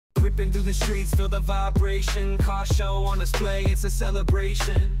Whipping through the streets, feel the vibration. Car show on display, it's a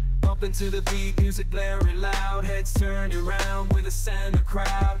celebration. Bumping to the beat, music blaring loud. Heads turning around with a center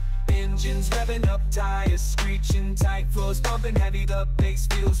crowd. Engines revving up, tires screeching tight. Floors bumping heavy, the bass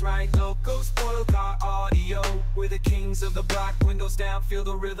feels right. Locos, spoiled car audio. We're the kings of the block, windows down, feel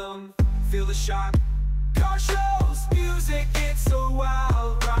the rhythm, feel the shock. Car shows, music, it's a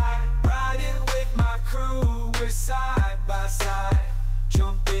wild ride. Riding with my crew, we're side by side.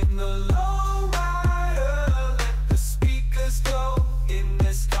 Jump in the low rider, let the speakers go. In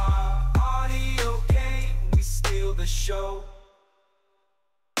this car audio game, we steal the show.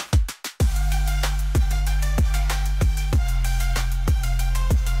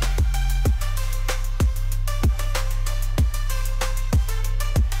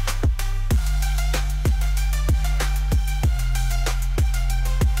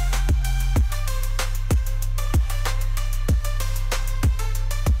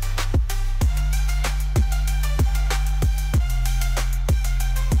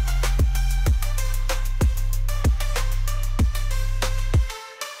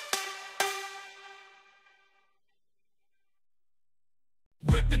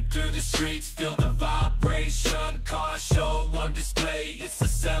 Whipping through the streets, feel the vibration. Car show on display, it's a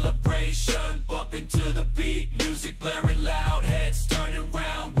celebration. Bumping to the beat, music blaring loud. Heads turning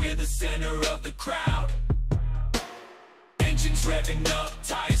round, we're the center of the crowd. Engines revving up,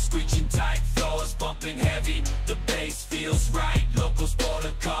 tires screeching tight. Floors bumping heavy, the bass feels right. Locos,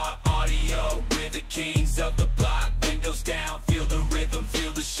 border car audio, we're the kings of the block. Windows down, feel the rhythm,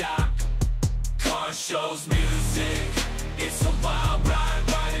 feel the shock. Car shows, music, it's a wild ride,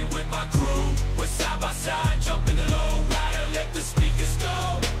 riding with my crew. We're side by side, jumping the low rider, let the speakers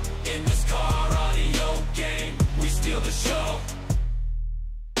go. In this car audio game, we steal the show.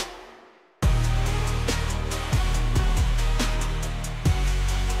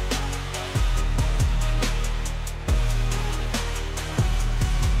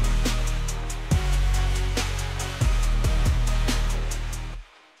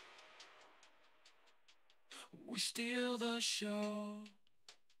 We steal the show.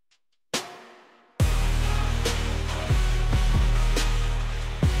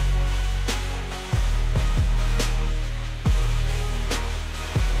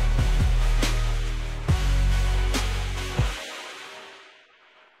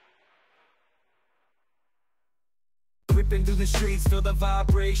 Whipping through the streets, feel the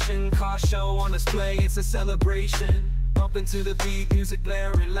vibration. Car show on display, it's a celebration. Bumping to the beat, music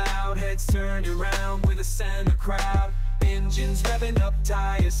blaring loud. Heads turning around with a center crowd. Engines revving up,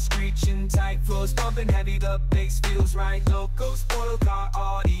 tires screeching tight. Floors bumping heavy, the bass feels right. Locos, spoiled car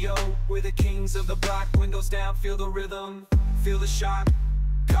audio. We're the kings of the block, windows down, feel the rhythm, feel the shock.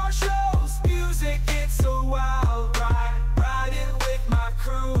 Car shows, music, it's a wild ride. Riding with my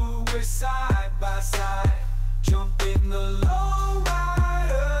crew, we're side by side. Jump in the low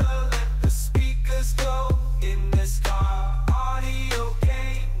rider, let the speakers go. In this car audio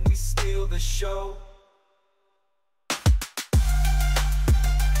game, we steal the show.